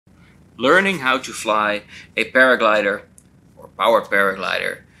Learning how to fly a paraglider or powered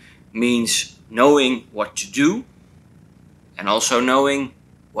paraglider means knowing what to do and also knowing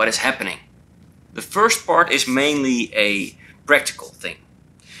what is happening. The first part is mainly a practical thing.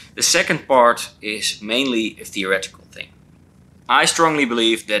 The second part is mainly a theoretical thing. I strongly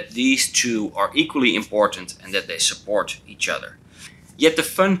believe that these two are equally important and that they support each other. Yet the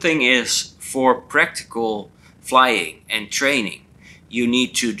fun thing is, for practical flying and training, you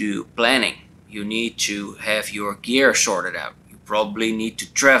need to do planning. You need to have your gear sorted out. You probably need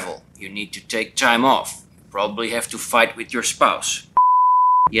to travel. You need to take time off. You probably have to fight with your spouse.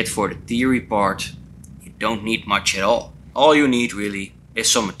 Yet for the theory part, you don't need much at all. All you need really is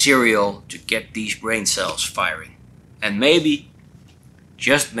some material to get these brain cells firing. And maybe,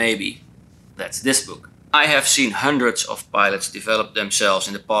 just maybe, that's this book. I have seen hundreds of pilots develop themselves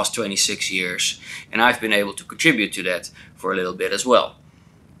in the past 26 years, and I've been able to contribute to that for a little bit as well.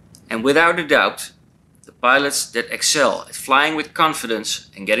 And without a doubt, the pilots that excel at flying with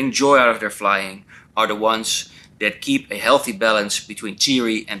confidence and getting joy out of their flying are the ones that keep a healthy balance between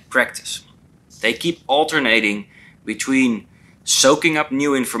theory and practice. They keep alternating between soaking up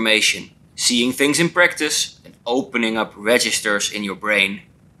new information, seeing things in practice, and opening up registers in your brain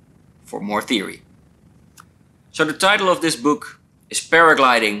for more theory. So the title of this book is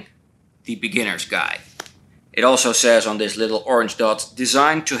Paragliding, the Beginner's Guide. It also says on this little orange dot,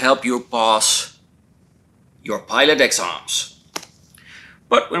 designed to help you pass your pilot exams.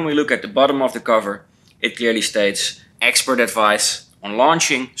 But when we look at the bottom of the cover, it clearly states expert advice on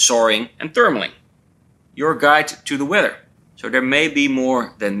launching, soaring and thermaling. Your guide to the weather. So there may be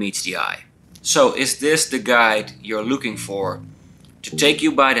more than meets the eye. So is this the guide you're looking for to take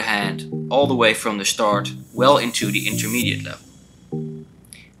you by the hand all the way from the start well into the intermediate level?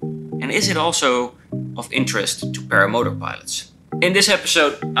 And is it also of interest to paramotor pilots? In this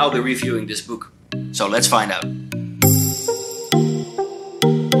episode, I'll be reviewing this book. So let's find out.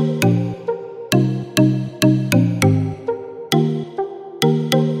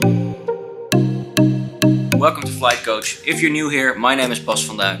 Welcome to Flight Coach. If you're new here, my name is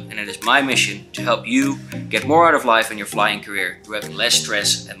Bastienne Wentzel and it is my mission to help you get more out of life in your flying career through having less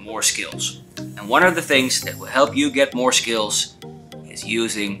stress and more skills. And one of the things that will help you get more skills is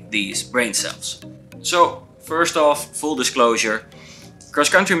using these brain cells. So first off, full disclosure, Cross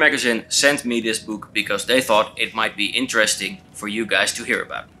Country Magazine sent me this book because they thought it might be interesting for you guys to hear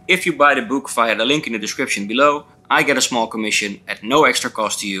about. If you buy the book via the link in the description below, I get a small commission at no extra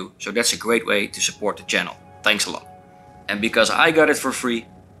cost to you, so that's a great way to support the channel. Thanks a lot. And because I got it for free,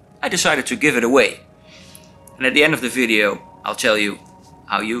 I decided to give it away. And at the end of the video, I'll tell you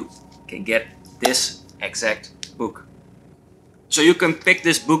how you can get this exact book. So you can pick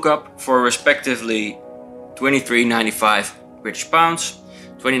this book up for respectively £23.95 British pounds,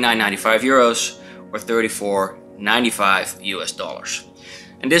 €29.95 euros, or $34.95 US.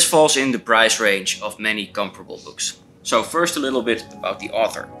 And this falls in the price range of many comparable books. So first a little bit about the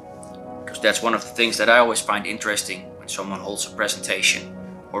author, because that's one of the things that I always find interesting when someone holds a presentation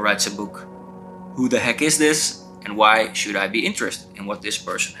or writes a book. Who the heck is this, and why should I be interested in what this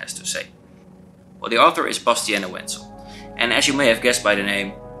person has to say? Well, the author is Bastienne Wentzel, and as you may have guessed by the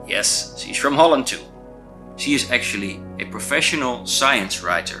name, yes, she's from Holland too. She is actually a professional science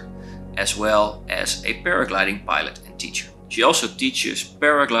writer as well as a paragliding pilot and teacher. She also teaches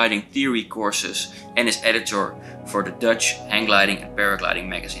paragliding theory courses and is editor for the Dutch hang gliding and paragliding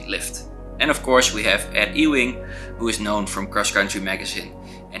magazine Lift. And of course we have Ed Ewing, who is known from Cross Country Magazine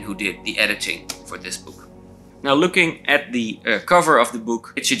and who did the editing for this book. Now looking at the cover of the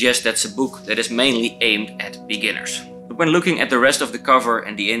book, it suggests that's a book that is mainly aimed at beginners. But when looking at the rest of the cover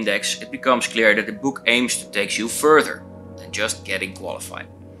and the index, it becomes clear that the book aims to take you further than just getting qualified.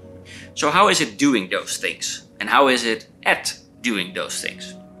 So how is it doing those things? And how is it at doing those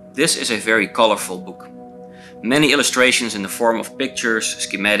things? This is a very colorful book. Many illustrations in the form of pictures,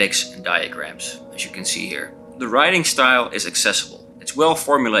 schematics and diagrams, as you can see here. The writing style is accessible, it's well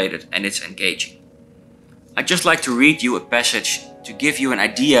formulated and it's engaging. I'd just like to read you a passage to give you an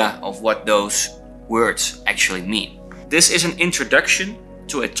idea of what those words actually mean. This is an introduction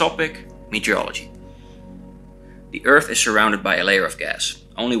to a topic, meteorology. The Earth is surrounded by a layer of gas,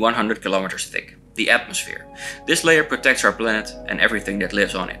 only 100 kilometers thick, the atmosphere. This layer protects our planet and everything that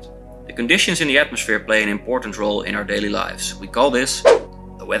lives on it. The conditions in the atmosphere play an important role in our daily lives. We call this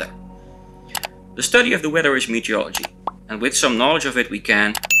the weather. The study of the weather is meteorology, and with some knowledge of it we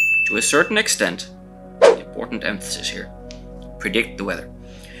can, to a certain extent, important emphasis here, predict the weather.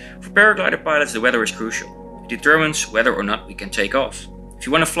 For paraglider pilots, the weather is crucial. It determines whether or not we can take off. If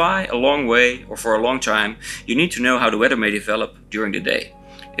you want to fly a long way or for a long time, you need to know how the weather may develop during the day.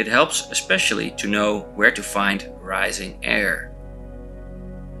 It helps especially to know where to find rising air.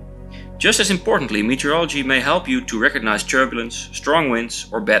 Just as importantly, meteorology may help you to recognize turbulence, strong winds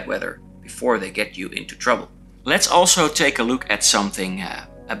or bad weather before they get you into trouble. Let's also take a look at something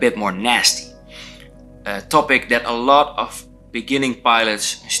a bit more nasty. A topic that a lot of beginning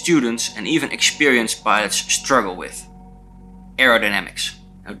pilots, students and even experienced pilots struggle with. Aerodynamics.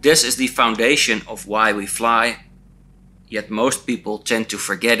 Now, this is the foundation of why we fly, yet most people tend to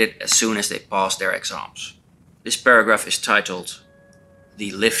forget it as soon as they pass their exams. This paragraph is titled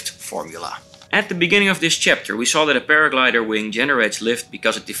The Lift Formula. At the beginning of this chapter, we saw that a paraglider wing generates lift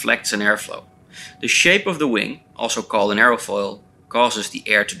because it deflects an airflow. The shape of the wing, also called an aerofoil, causes the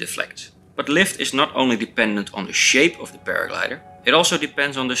air to deflect. But lift is not only dependent on the shape of the paraglider, it also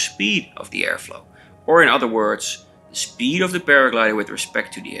depends on the speed of the airflow, or in other words, the speed of the paraglider with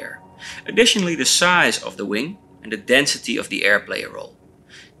respect to the air. Additionally, the size of the wing and the density of the air play a role.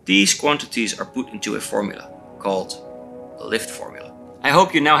 These quantities are put into a formula called the lift formula. I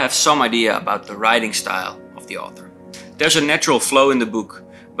hope you now have some idea about the writing style of the author. There's a natural flow in the book,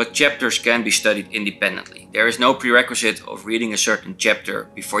 but chapters can be studied independently. There is no prerequisite of reading a certain chapter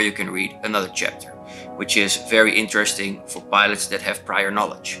before you can read another chapter, which is very interesting for pilots that have prior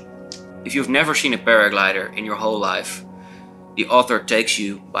knowledge. If you've never seen a paraglider in your whole life, the author takes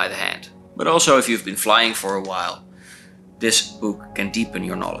you by the hand. But also if you've been flying for a while, this book can deepen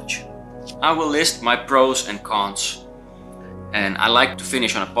your knowledge. I will list my pros and cons, and I like to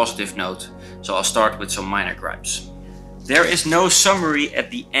finish on a positive note, so I'll start with some minor gripes. There is no summary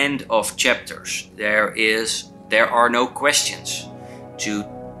at the end of chapters. There are no questions to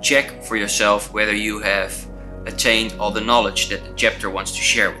check for yourself whether you have attained all the knowledge that the chapter wants to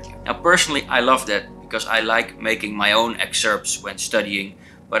share with you. Now personally, I love that because I like making my own excerpts when studying,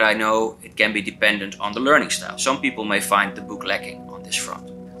 but I know it can be dependent on the learning style. Some people may find the book lacking on this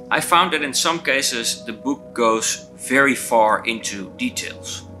front. I found that in some cases the book goes very far into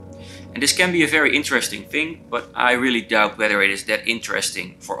details. And this can be a very interesting thing, but I really doubt whether it is that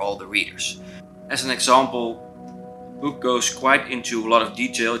interesting for all the readers. As an example, the book goes quite into a lot of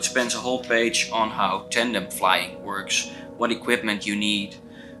detail. It spends a whole page on how tandem flying works, what equipment you need,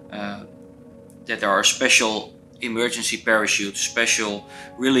 that there are special emergency parachutes, special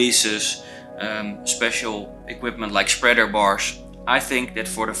releases, special equipment like spreader bars. I think that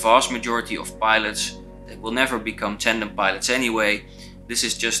for the vast majority of pilots that will never become tandem pilots anyway, this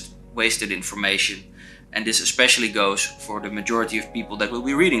is just wasted information, and this especially goes for the majority of people that will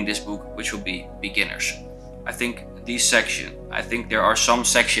be reading this book, which will be beginners. I think there are some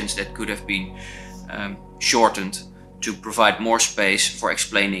sections that could have been shortened to provide more space for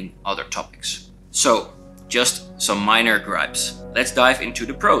explaining other topics. So, just some minor gripes. Let's dive into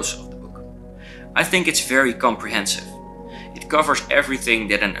the pros of the book. I think it's very comprehensive. It covers everything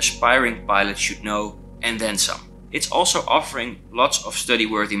that an aspiring pilot should know and then some. It's also offering lots of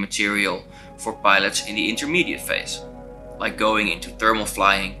study-worthy material for pilots in the intermediate phase, like going into thermal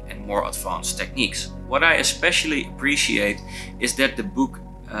flying and more advanced techniques. What I especially appreciate is that the book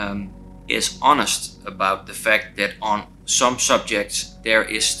is honest about the fact that on some subjects there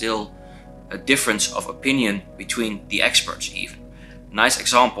is still a difference of opinion between the experts even. A nice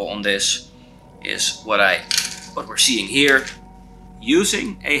example on this is what we're seeing here.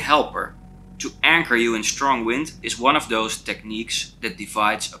 Using a helper to anchor you in strong wind is one of those techniques that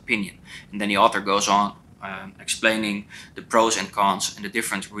divides opinion. And then the author goes on explaining the pros and cons and the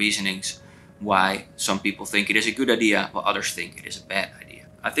different reasonings why some people think it is a good idea while others think it is a bad idea.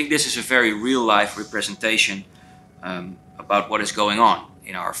 I think this is a very real life representation about what is going on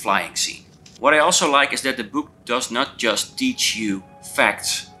in our flying scene. What I also like is that the book does not just teach you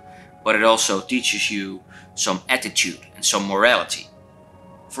facts, but it also teaches you some attitude and some morality.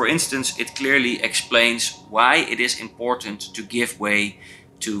 For instance, it clearly explains why it is important to give way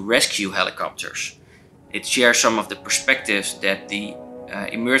to rescue helicopters. It shares some of the perspectives that the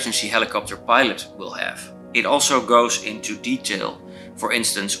emergency helicopter pilot will have. It also goes into detail, for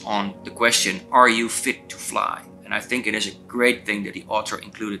instance, on the question, are you fit to fly? And I think it is a great thing that the author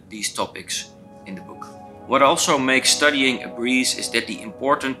included these topics in the book. What also makes studying a breeze is that the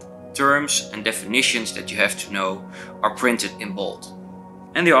important terms and definitions that you have to know are printed in bold.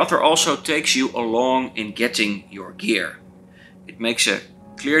 And the author also takes you along in getting your gear. It makes a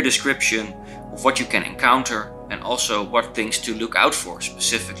clear description of what you can encounter and also what things to look out for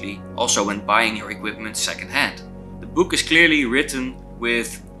specifically, also when buying your equipment secondhand. The book is clearly written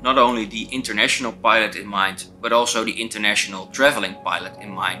with not only the international pilot in mind, but also the international traveling pilot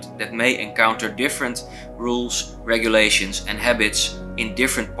in mind that may encounter different rules, regulations and habits in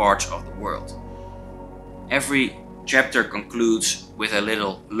different parts of the world. Every chapter concludes with a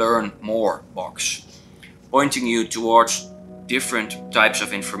little learn more box, pointing you towards different types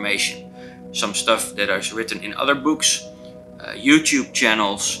of information. Some stuff that is written in other books, YouTube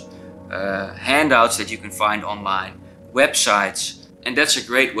channels, handouts that you can find online, websites, and that's a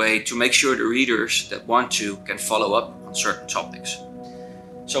great way to make sure the readers that want to can follow up on certain topics.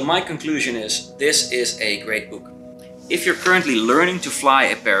 So my conclusion is, this is a great book. If you're currently learning to fly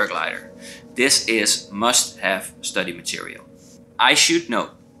a paraglider, this is must-have study material. I should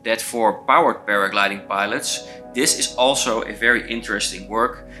note that for powered paragliding pilots, this is also a very interesting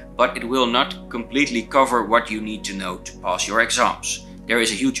work, but it will not completely cover what you need to know to pass your exams. There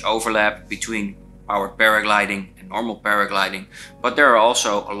is a huge overlap between powered paragliding and normal paragliding, but there are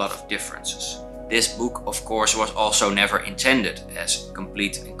also a lot of differences. This book, of course, was also never intended as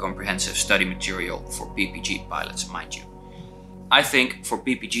complete and comprehensive study material for PPG pilots, mind you. I think for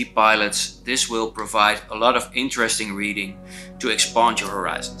PPG pilots, this will provide a lot of interesting reading to expand your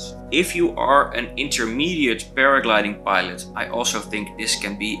horizons. If you are an intermediate paragliding pilot, I also think this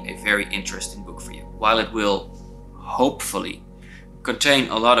can be a very interesting book for you. While it will hopefully contain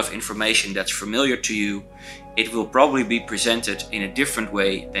a lot of information that's familiar to you, it will probably be presented in a different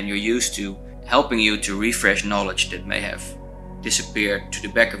way than you're used to, helping you to refresh knowledge that may have disappeared to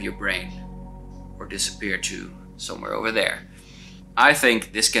the back of your brain or disappeared to somewhere over there. I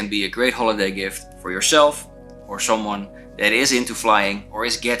think this can be a great holiday gift for yourself or someone that is into flying or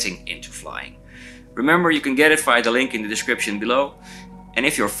is getting into flying. Remember, you can get it via the link in the description below. And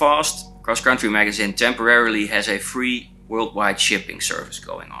if you're fast, Cross Country Magazine temporarily has a free worldwide shipping service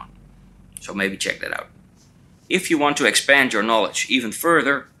going on. So maybe check that out. If you want to expand your knowledge even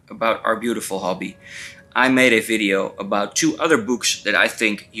further about our beautiful hobby, I made a video about 2 other books that I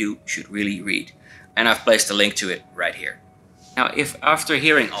think you should really read. And I've placed a link to it right here. Now, if after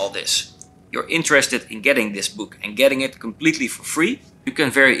hearing all this, you're interested in getting this book and getting it completely for free, you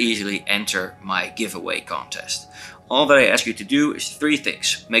can very easily enter my giveaway contest. All that I ask you to do is 3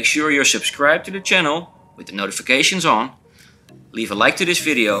 things. Make sure you're subscribed to the channel with the notifications on, leave a like to this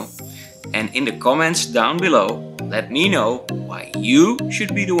video, and in the comments down below, let me know why you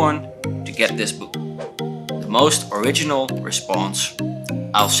should be the one to get this book. The most original response,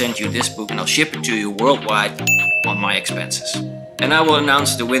 I'll send you this book and I'll ship it to you worldwide on my expenses. And I will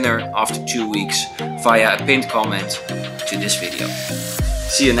announce the winner after 2 weeks via a pinned comment to this video.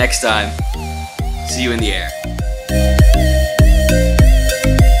 See you next time. See you in the air.